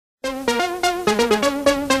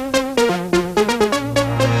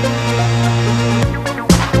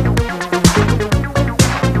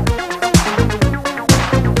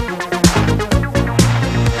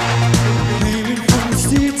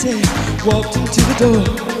into the door.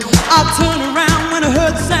 I turned around when I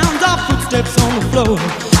heard the sounds of footsteps on the floor.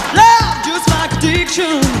 Love just like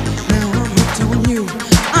addiction, now I'm hooked on you.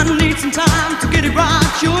 I need some time to get it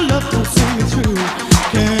right, your love don't see me through.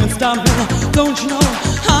 Can't stop me, don't you know,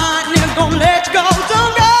 I ain't never gonna let you go,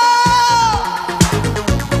 don't go.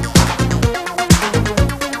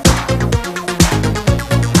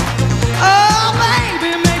 Oh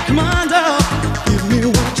baby, make your mind up, give me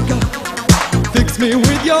what you got. Fix me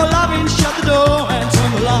with your loving, shut the door and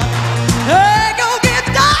turn the light. Hey, go get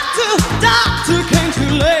the doctor, doctor came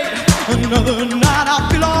too late. Another night I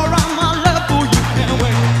feel alright, my love for you can't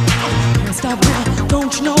wait. Can't stop now,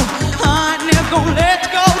 don't you know, I ain't never gonna let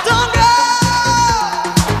you go, don't go.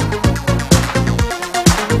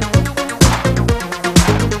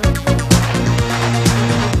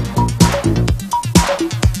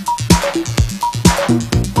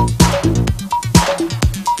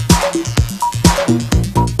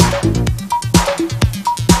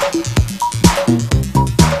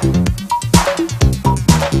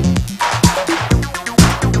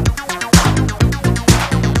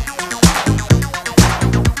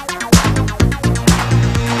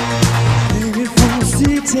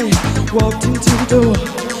 Walked into the door.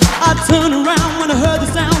 I turned around when I heard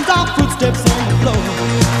the sounds of footsteps on the floor.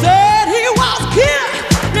 Said he was a kid,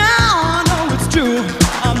 now I know it's true.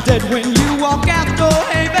 I'm dead when you walk out the door.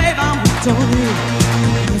 Hey babe, I'm hooked on you.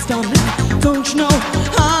 Can't stop now, don't you know,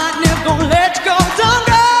 I ain't never gonna let you go.